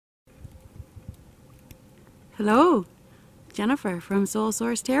Hello, Jennifer from Soul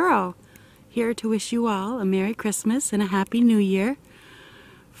Source Tarot, here to wish you all a Merry Christmas and a Happy New Year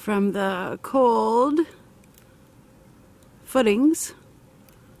from the cold footings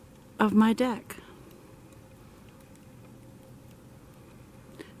of my deck.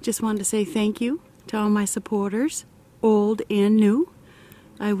 Just wanted to say thank you to all my supporters, old and new.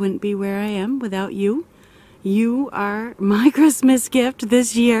 I wouldn't be where I am without you. You are my Christmas gift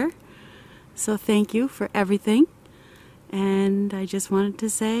this year. So thank you for everything. And I just wanted to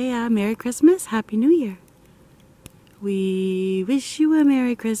say Merry Christmas, Happy New Year. We wish you a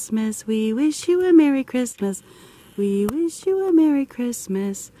Merry Christmas. We wish you a Merry Christmas. We wish you a Merry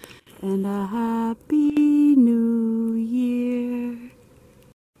Christmas and a Happy New Year.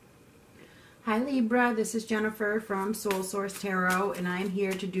 Hi Libra, this is Jennifer from Soul Source Tarot, and I'm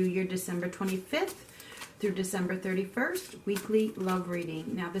here to do your December 25th through December 31st weekly love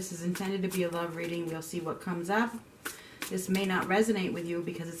reading. Now this is intended to be a love reading. We'll see what comes up. This may not resonate with you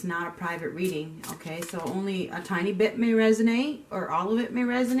because it's not a private reading, okay? So only a tiny bit may resonate, or all of it may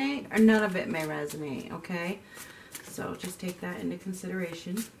resonate, or none of it may resonate, okay? So just take that into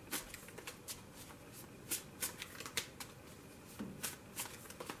consideration.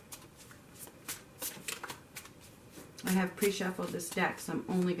 I have pre-shuffled this deck, so I'm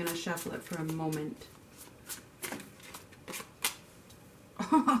only going to shuffle it for a moment.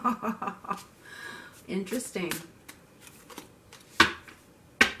 Interesting.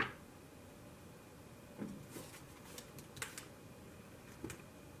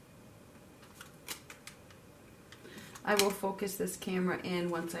 I will focus this camera in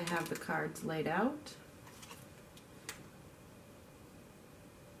once I have the cards laid out.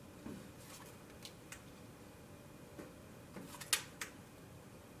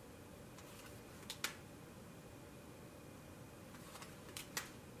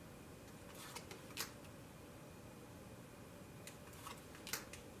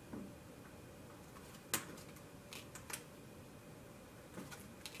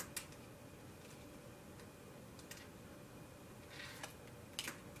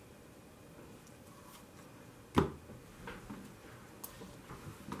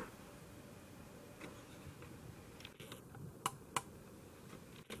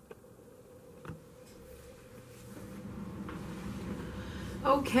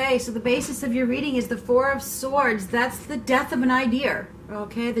 Okay, so the basis of your reading is the Four of Swords. That's the death of an idea,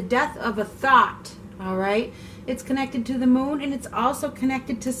 okay? The death of a thought, all right? It's connected to the moon, and it's also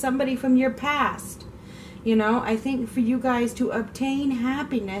connected to somebody from your past. You know, I think for you guys to obtain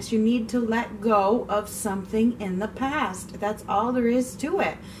happiness, you need to let go of something in the past. That's all there is to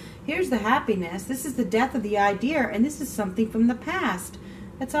it. Here's the happiness. This is the death of the idea, and this is something from the past.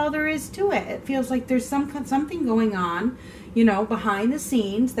 That's all there is to it. It feels like there's something going on, you know, behind the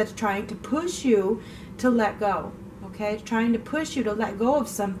scenes that's trying to push you to let go, okay? It's trying to push you to let go of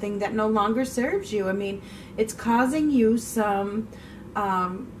something that no longer serves you. I mean, it's causing you some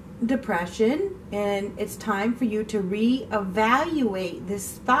depression, and it's time for you to reevaluate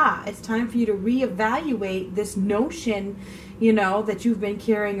this thought. It's time for you to reevaluate this notion, you know, that you've been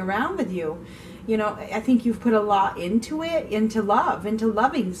carrying around with you. You know, I think you've put a lot into it, into love, into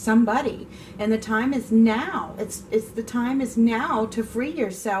loving somebody. And the time is now. The time is now to free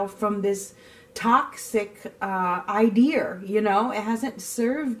yourself from this toxic idea, you know. It hasn't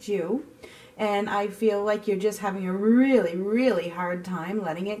served you. And I feel like you're just having a really, really hard time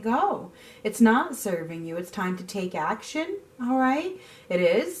letting it go. It's not serving you. It's time to take action, all right? It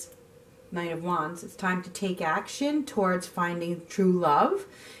is. Knight of Wands. It's time to take action towards finding true love.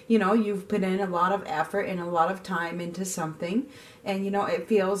 You know, you've put in a lot of effort and a lot of time into something, and you know, it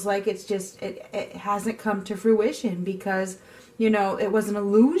feels like it's just it hasn't come to fruition because, you know, it was an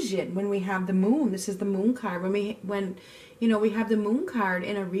illusion. When we have the moon, this is the moon card. When you know, we have the moon card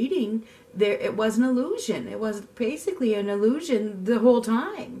in a reading, there it was an illusion. It was basically an illusion the whole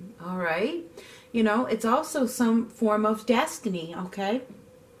time. All right, you know, it's also some form of destiny. Okay.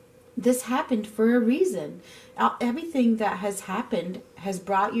 This happened for a reason. Everything that has happened has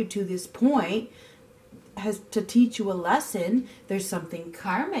brought you to this point, has to teach you a lesson. There's something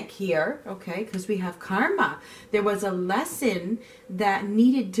karmic here, okay, because we have karma. There was a lesson that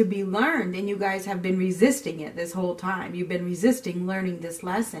needed to be learned, and you guys have been resisting it this whole time. You've been resisting learning this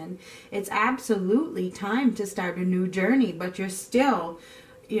lesson. It's absolutely time to start a new journey, but you're still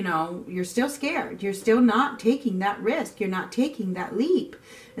you know, you're still scared. You're still not taking that risk. You're not taking that leap.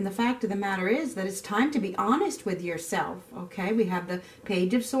 And the fact of the matter is that it's time to be honest with yourself, okay? We have the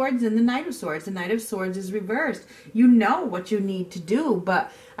Page of Swords and the Knight of Swords. The Knight of Swords is reversed. You know what you need to do,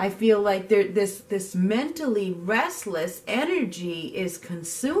 but I feel like this mentally restless energy is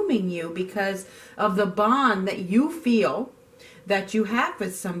consuming you because of the bond that you feel that you have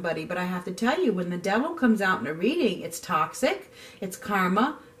with somebody. But I have to tell you, when the devil comes out in a reading, it's toxic, it's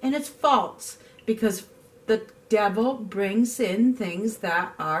karma, and it's false, because the devil brings in things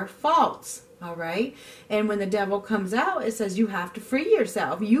that are false. All right. And when the devil comes out, it says you have to free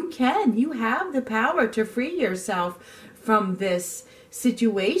yourself. You have the power to free yourself from this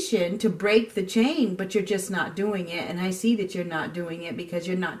situation, to break the chain, but you're just not doing it. And I see that you're not doing it because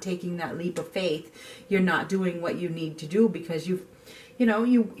you're not taking that leap of faith. You're not doing what you need to do because you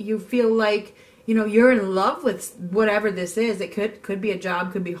feel like, you know, you're in love with whatever this is. It could be a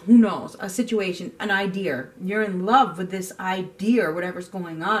job, could be, who knows, a situation, an idea. You're in love with this idea or whatever's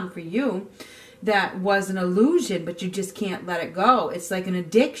going on for you that was an illusion, but you just can't let it go. It's like an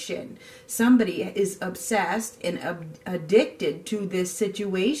addiction. Somebody is obsessed and addicted to this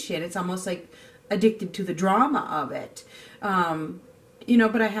situation. It's almost like addicted to the drama of it. You know,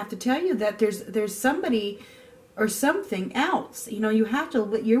 but I have to tell you that there's somebody or something else. You know,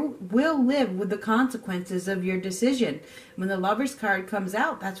 you will live with the consequences of your decision. When the Lover's card comes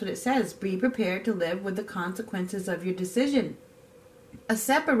out, that's what it says. Be prepared to live with the consequences of your decision. A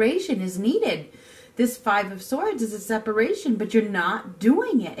separation is needed. This Five of Swords is a separation, but you're not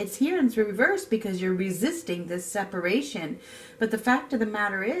doing it. It's here in reverse because you're resisting this separation. But the fact of the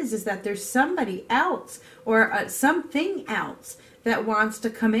matter is that there's somebody else or something else that wants to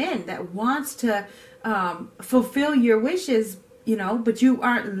come in, that wants to fulfill your wishes, you know, but you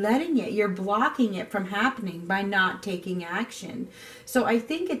aren't letting it. You're blocking it from happening by not taking action. So I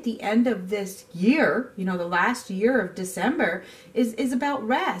think at the end of this year, you know, the last year of December is about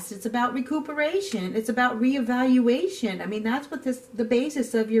rest. It's about recuperation. It's about reevaluation. I mean, that's what the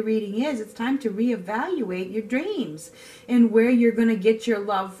basis of your reading is. It's time to reevaluate your dreams and where you're going to get your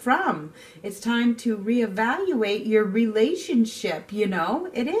love from. It's time to reevaluate your relationship, you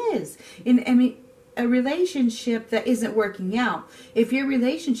know. It is. And I mean, a relationship that isn't working out. If your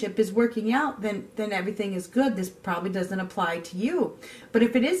relationship is working out, then everything is good. This probably doesn't apply to you. But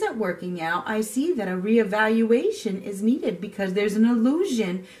if it isn't working out, I see that a reevaluation is needed because there's an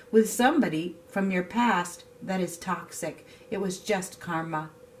illusion with somebody from your past that is toxic. It was just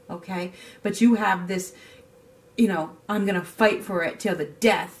karma, okay? But you have this, you know, I'm going to fight for it till the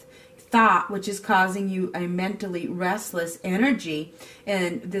death thought, which is causing you a mentally restless energy.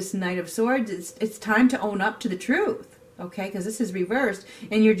 And this Knight of Swords, it's time to own up to the truth, okay? Because this is reversed,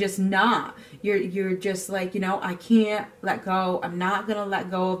 and you're just not. You're just like, you know, I can't let go. I'm not going to let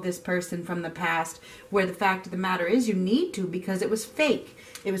go of this person from the past, where the fact of the matter is you need to, because it was fake.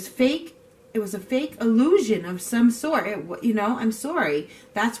 It was fake. It was a fake illusion of some sort. You know, I'm sorry.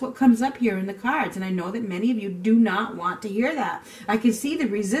 That's what comes up here in the cards. And I know that many of you do not want to hear that. I can see the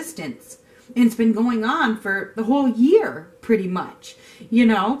resistance. And it's been going on for the whole year, pretty much. You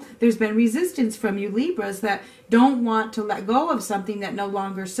know, there's been resistance from you Libras that don't want to let go of something that no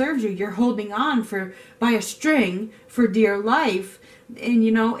longer serves you. You're holding on by a string for dear life. And,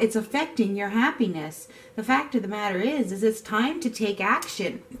 you know, it's affecting your happiness. The fact of the matter is it's time to take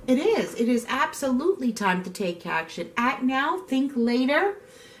action. It is. It is absolutely time to take action. Act now, think later,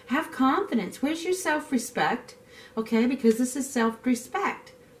 have confidence. Where's your self-respect? Okay, because this is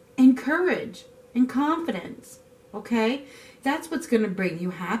self-respect and courage and confidence. Okay, that's what's going to bring you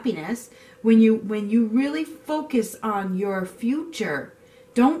happiness when you really focus on your future.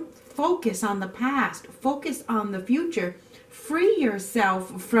 Don't focus on the past. Focus on the future. Free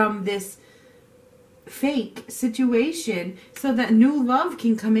yourself from this fake situation so that new love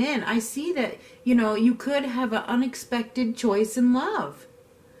can come in. I see that, you know, you could have an unexpected choice in love.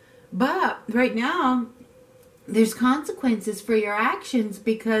 But right now, there's consequences for your actions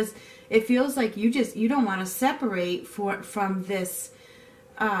because it feels like you don't want to separate from this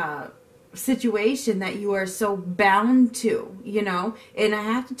situation that you are so bound to, you know. And I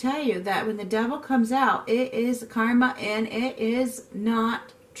have to tell you that when the devil comes out, it is karma and it is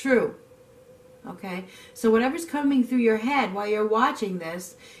not true. Okay, so whatever's coming through your head while you're watching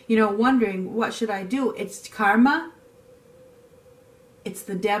this, you know, wondering what should I do, it's karma, it's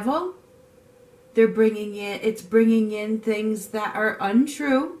the devil. It's bringing in things that are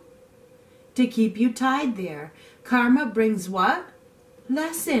untrue to keep you tied there. Karma brings what?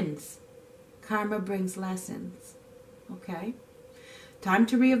 Lessons. Karma brings lessons. Okay? Time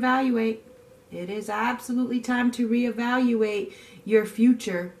to reevaluate. It is absolutely time to reevaluate your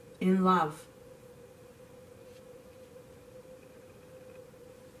future in love.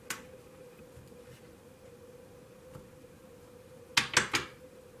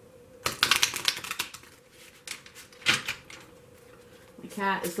 My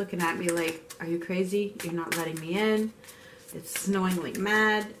cat is looking at me like, are you crazy? You're not letting me in. It's snowing like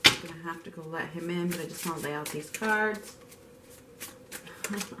mad. I'm going to have to go let him in, but I just want to lay out these cards.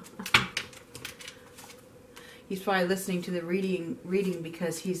 He's probably listening to the reading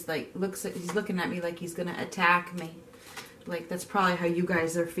because he's like he's looking at me like he's gonna attack me. Like that's probably how you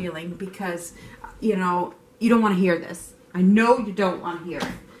guys are feeling because you know you don't want to hear this. I know you don't want to hear it,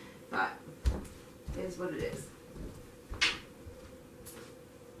 but it is what it is.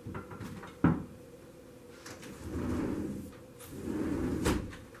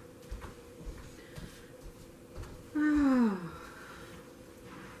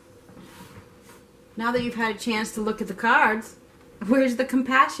 Now that you've had a chance to look at the cards, where's the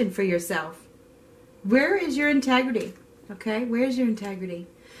compassion for yourself? Where is your integrity? Okay, where's your integrity?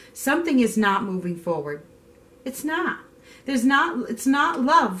 Something is not moving forward. It's not. It's not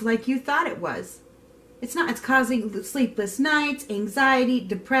love like you thought it was. It's not. It's causing sleepless nights, anxiety,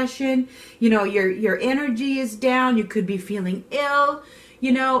 depression. You know, your energy is down. You could be feeling ill.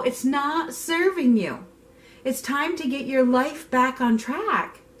 You know, it's not serving you. It's time to get your life back on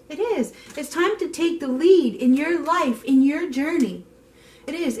track. It is. It's time to take the lead in your life, in your journey.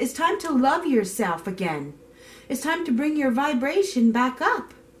 It is. It's time to love yourself again. It's time to bring your vibration back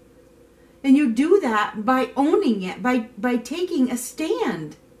up. And you do that by owning it, by taking a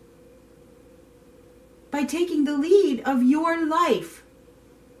stand. By taking the lead of your life.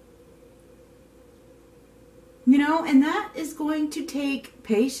 You know, and that is going to take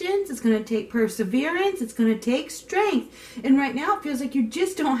patience, it's going to take perseverance, it's going to take strength. And right now it feels like you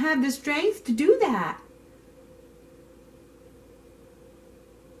just don't have the strength to do that.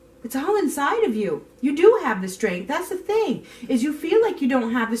 It's all inside of you. You do have the strength. That's the thing, is you feel like you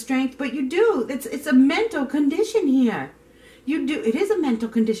don't have the strength, but you do. It's a mental condition here. You do. It is a mental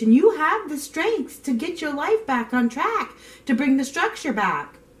condition. You have the strength to get your life back on track, to bring the structure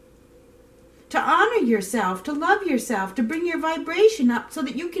back. To honor yourself, to love yourself, to bring your vibration up so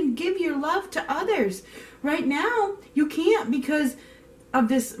that you can give your love to others. Right now, you can't because of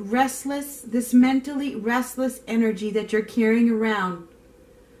this mentally restless energy that you're carrying around.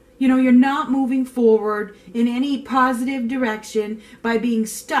 You know, you're not moving forward in any positive direction by being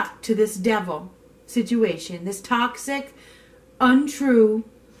stuck to this devil situation, this toxic, untrue,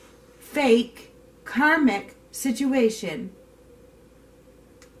 fake, karmic situation.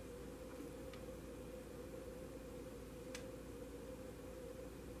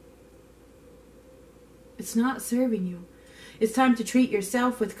 It's not serving you. It's time to treat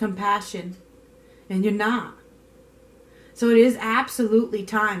yourself with compassion. And you're not. So it is absolutely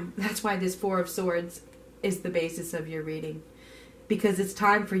time. That's why this Four of Swords is the basis of your reading. Because it's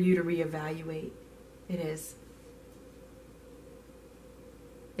time for you to reevaluate. It is.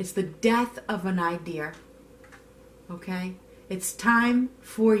 It's the death of an idea. Okay? It's time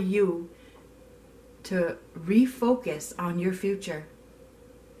for you to refocus on your future.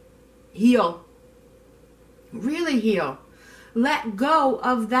 Heal. Really heal. Let go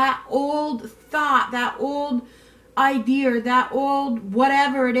of that old thought, that old idea, that old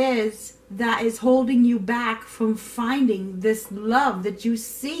whatever it is that is holding you back from finding this love that you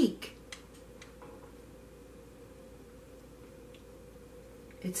seek.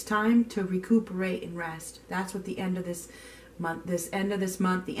 It's time to recuperate and rest. That's what the end of this month,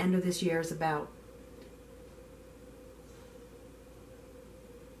 the end of this year is about.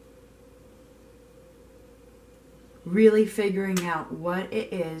 Really figuring out what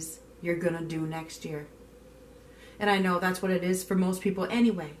it is you're going to do next year. And I know that's what it is for most people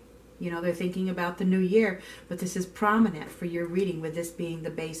anyway. You know, they're thinking about the new year, but this is prominent for your reading, with this being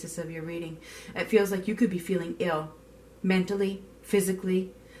the basis of your reading. It feels like you could be feeling ill, mentally,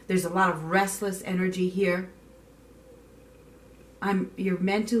 physically. There's a lot of restless energy here. You're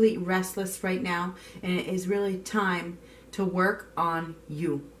mentally restless right now, and it is really time to work on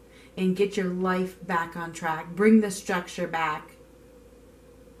you. And get your life back on track. Bring the structure back.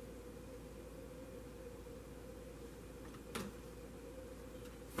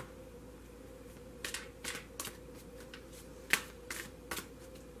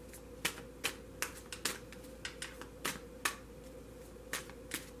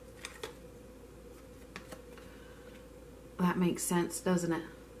 That makes sense, doesn't it?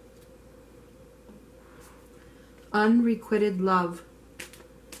 Unrequited love.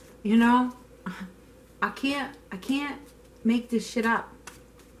 You know, I can't make this shit up.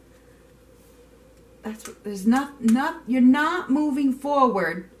 you're not moving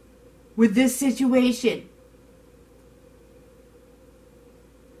forward with this situation.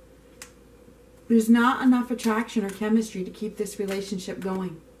 There's not enough attraction or chemistry to keep this relationship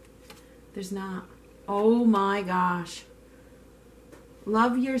going. There's not. Oh my gosh.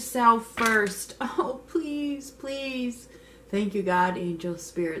 Love yourself first. Oh, please, please. Thank you, God, angels,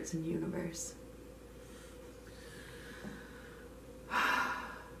 spirits, and universe.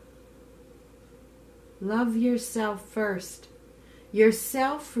 Love yourself first. Your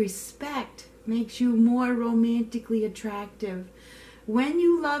self-respect makes you more romantically attractive. When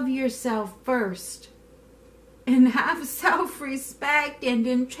you love yourself first and have self-respect and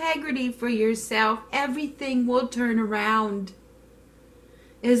integrity for yourself, everything will turn around.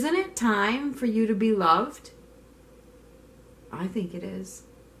 Isn't it time for you to be loved? I think it is.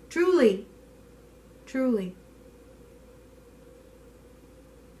 Truly. Truly.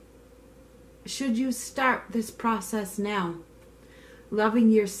 Should you start this process now? Loving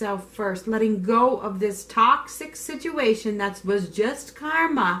yourself first, letting go of this toxic situation that was just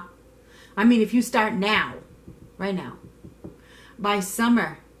karma. I mean, if you start now, right now, by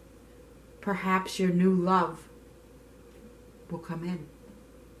summer, perhaps your new love will come in.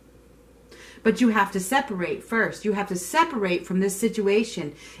 But you have to separate first. You have to separate from this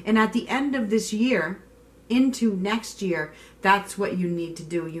situation. And at the end of this year, into next year, that's what you need to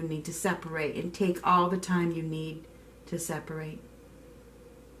do. You need to separate and take all the time you need to separate.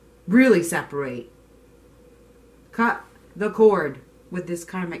 Really separate. Cut the cord with this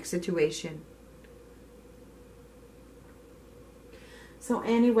karmic situation. So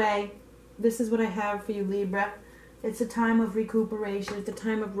anyway, this is what I have for you, Libra. It's a time of recuperation. It's a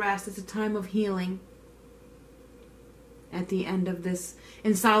time of rest. It's a time of healing. At the end of this,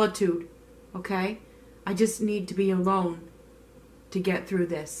 in solitude, okay? I just need to be alone to get through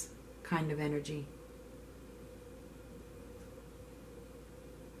this kind of energy.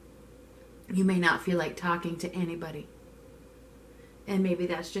 You may not feel like talking to anybody. And maybe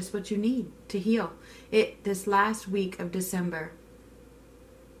that's just what you need to heal. This last week of December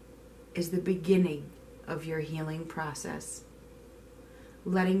is the beginning of your healing process.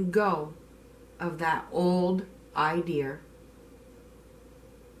 Letting go of that old idea.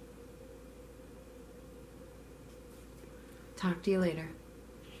 Talk to you later.